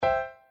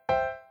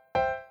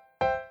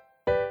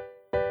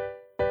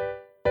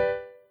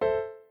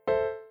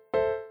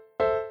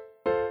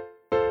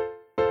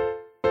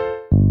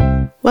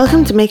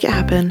Welcome to Make It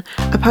Happen,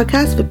 a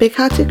podcast for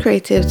big-hearted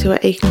creatives who are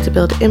aching to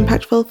build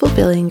impactful,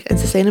 fulfilling, and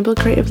sustainable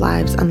creative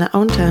lives on their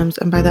own terms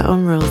and by their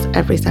own rules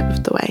every step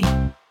of the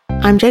way.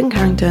 I'm Jen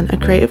Carrington, a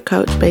creative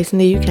coach based in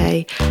the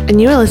UK,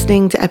 and you are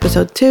listening to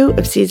episode 2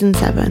 of season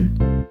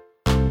 7.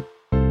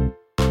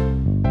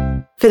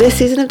 For this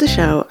season of the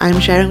show, I am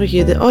sharing with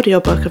you the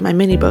audiobook of my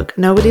mini-book,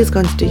 Nobody's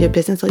Going to Do Your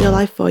Business or Your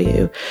Life For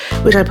You,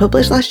 which I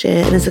published last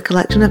year and is a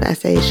collection of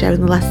essays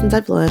sharing the lessons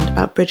I've learned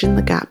about bridging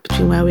the gap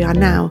between where we are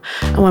now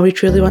and where we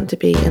truly want to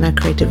be in our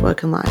creative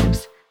work and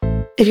lives.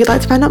 If you'd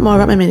like to find out more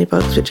about my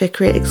mini-books, which I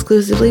create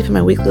exclusively for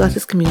my weekly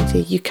letters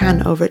community, you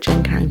can over at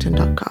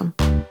jencarrington.com.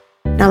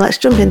 Now let's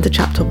jump into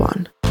chapter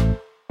 1.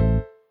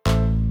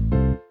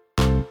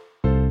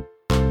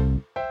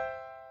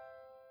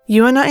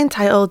 You are not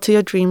entitled to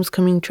your dreams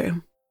coming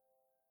true.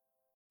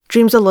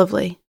 Dreams are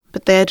lovely,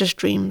 but they are just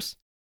dreams.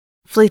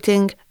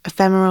 Fleeting,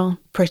 ephemeral,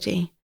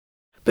 pretty.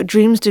 But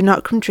dreams do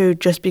not come true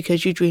just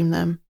because you dream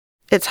them.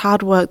 It's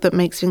hard work that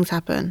makes things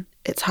happen.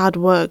 It's hard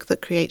work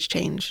that creates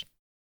change.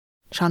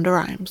 Shonda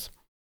Rhimes.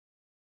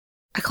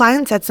 A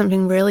client said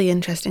something really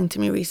interesting to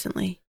me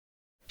recently.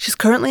 She's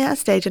currently at a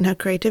stage in her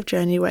creative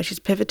journey where she's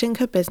pivoting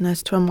her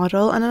business to a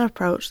model and an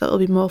approach that will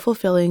be more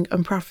fulfilling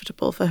and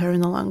profitable for her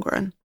in the long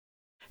run.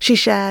 She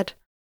shared,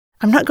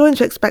 "I'm not going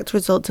to expect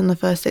results in the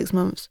first 6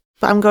 months,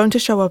 but I'm going to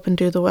show up and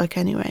do the work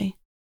anyway."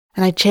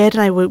 And I cheered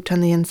and I whooped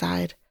on the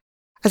inside.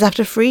 As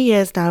after 3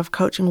 years now of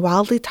coaching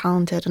wildly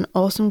talented and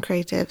awesome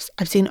creatives,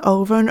 I've seen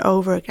over and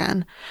over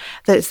again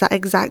that it's that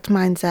exact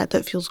mindset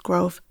that fuels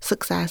growth,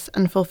 success,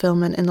 and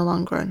fulfillment in the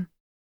long run.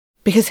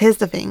 Because here's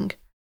the thing.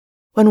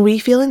 When we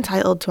feel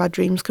entitled to our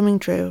dreams coming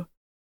true,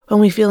 when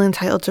we feel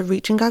entitled to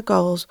reaching our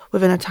goals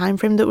within a time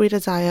frame that we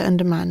desire and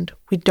demand,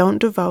 we don't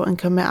devote and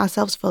commit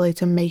ourselves fully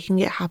to making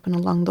it happen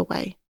along the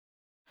way.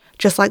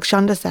 Just like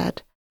Shonda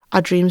said, our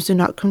dreams do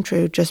not come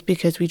true just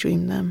because we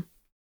dream them.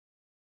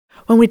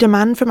 When we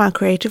demand from our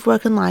creative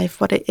work and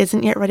life what it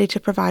isn't yet ready to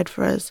provide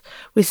for us,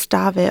 we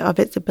starve it of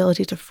its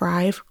ability to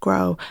thrive,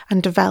 grow,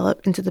 and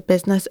develop into the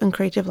business and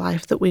creative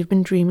life that we've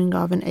been dreaming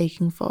of and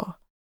aching for.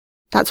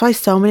 That's why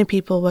so many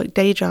people work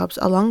day jobs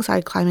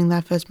alongside climbing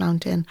their first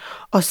mountain,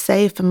 or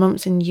save for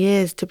months and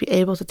years to be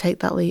able to take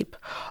that leap,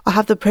 or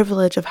have the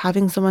privilege of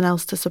having someone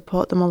else to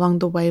support them along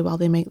the way while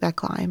they make their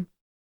climb.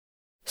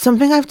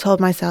 Something I've told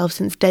myself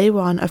since day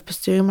one of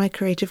pursuing my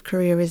creative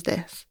career is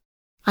this: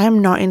 I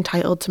am not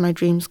entitled to my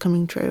dreams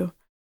coming true,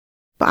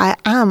 but I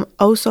am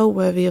oh so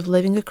worthy of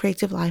living a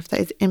creative life that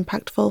is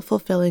impactful,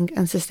 fulfilling,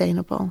 and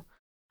sustainable.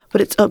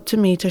 But it's up to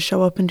me to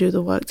show up and do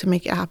the work to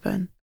make it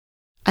happen.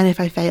 And if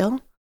I fail,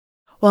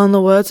 well, in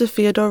the words of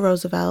Theodore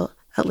Roosevelt,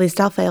 at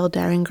least I'll fail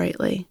daring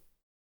greatly.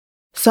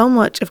 So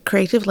much of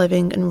creative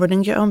living and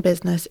running your own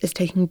business is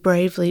taking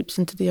brave leaps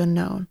into the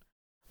unknown,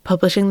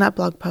 publishing that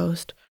blog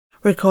post,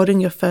 recording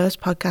your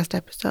first podcast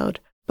episode,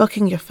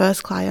 booking your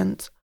first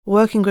clients,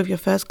 working with your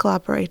first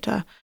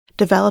collaborator,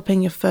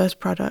 developing your first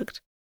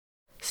product.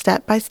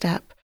 Step by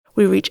step,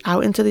 we reach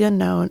out into the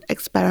unknown,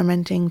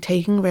 experimenting,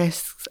 taking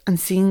risks, and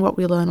seeing what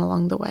we learn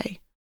along the way.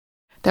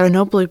 There are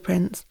no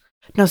blueprints,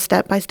 no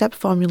step-by-step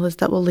formulas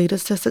that will lead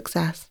us to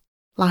success,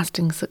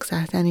 lasting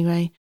success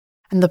anyway,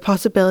 and the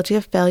possibility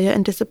of failure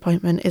and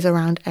disappointment is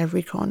around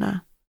every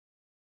corner.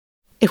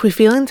 If we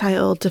feel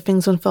entitled to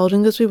things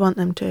unfolding as we want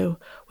them to,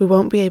 we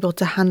won't be able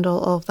to handle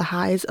all of the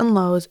highs and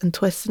lows and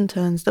twists and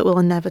turns that will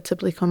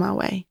inevitably come our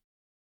way.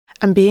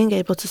 And being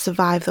able to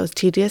survive those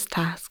tedious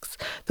tasks,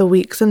 the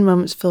weeks and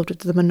months filled with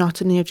the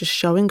monotony of just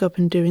showing up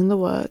and doing the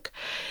work,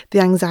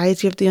 the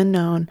anxiety of the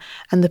unknown,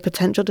 and the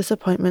potential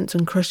disappointments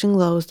and crushing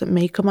lows that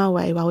may come our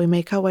way while we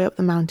make our way up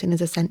the mountain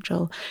is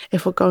essential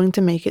if we're going to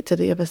make it to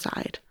the other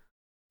side.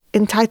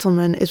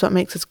 Entitlement is what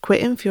makes us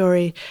quit in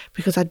fury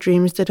because our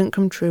dreams didn't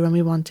come true when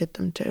we wanted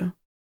them to.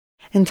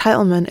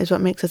 Entitlement is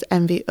what makes us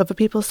envy other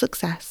people's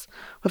success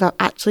without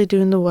actually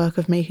doing the work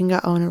of making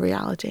our own a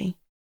reality.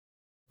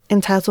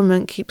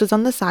 Entitlement keeps us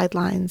on the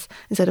sidelines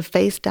instead of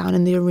face down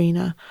in the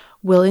arena,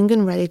 willing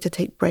and ready to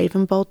take brave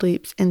and bold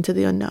leaps into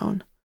the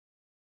unknown.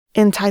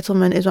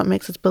 Entitlement is what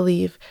makes us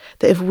believe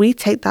that if we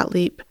take that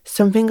leap,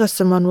 something or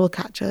someone will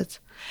catch us,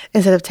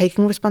 instead of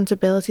taking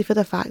responsibility for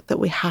the fact that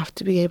we have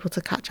to be able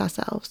to catch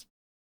ourselves.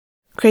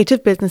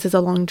 Creative business is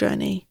a long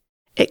journey.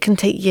 It can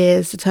take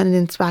years to turn an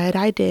inspired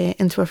idea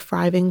into a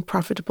thriving,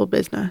 profitable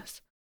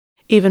business.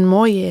 Even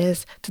more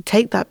years to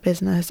take that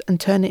business and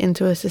turn it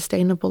into a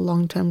sustainable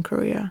long-term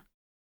career.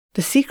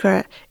 The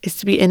secret is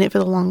to be in it for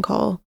the long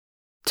haul,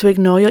 to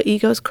ignore your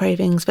ego's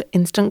cravings for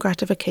instant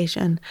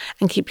gratification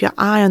and keep your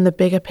eye on the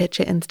bigger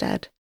picture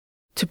instead,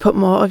 to put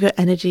more of your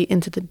energy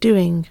into the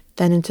doing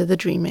than into the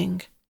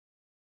dreaming.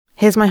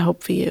 Here's my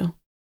hope for you.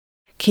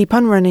 Keep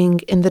on running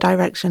in the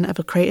direction of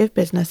a creative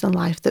business and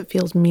life that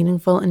feels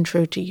meaningful and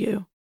true to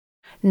you.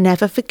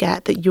 Never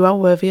forget that you are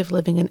worthy of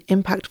living an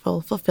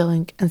impactful,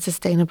 fulfilling, and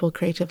sustainable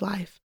creative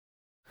life.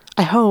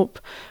 I hope,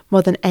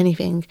 more than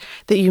anything,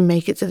 that you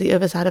make it to the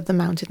other side of the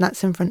mountain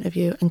that's in front of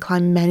you and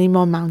climb many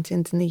more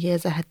mountains in the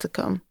years ahead to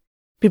come.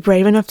 Be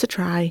brave enough to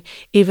try,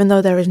 even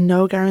though there is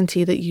no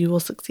guarantee that you will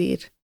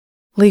succeed.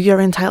 Leave your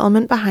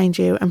entitlement behind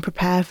you and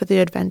prepare for the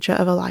adventure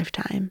of a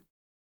lifetime.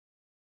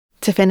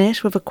 To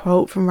finish with a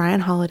quote from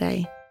Ryan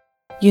Holiday,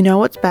 you know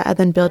what's better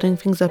than building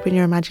things up in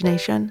your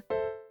imagination?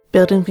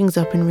 Building things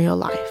up in real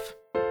life.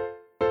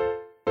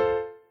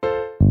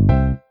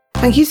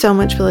 Thank you so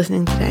much for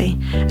listening today,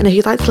 and if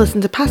you'd like to listen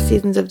to past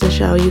seasons of the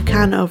show, you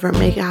can over at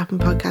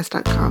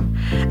makeithappenpodcast.com.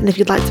 And if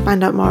you'd like to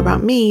find out more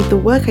about me, the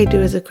work I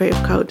do as a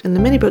creative coach, and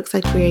the mini books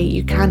I create,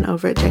 you can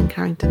over at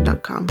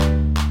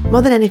jencarrington.com.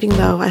 More than anything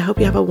though, I hope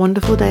you have a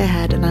wonderful day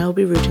ahead, and I will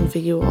be rooting for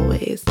you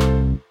always.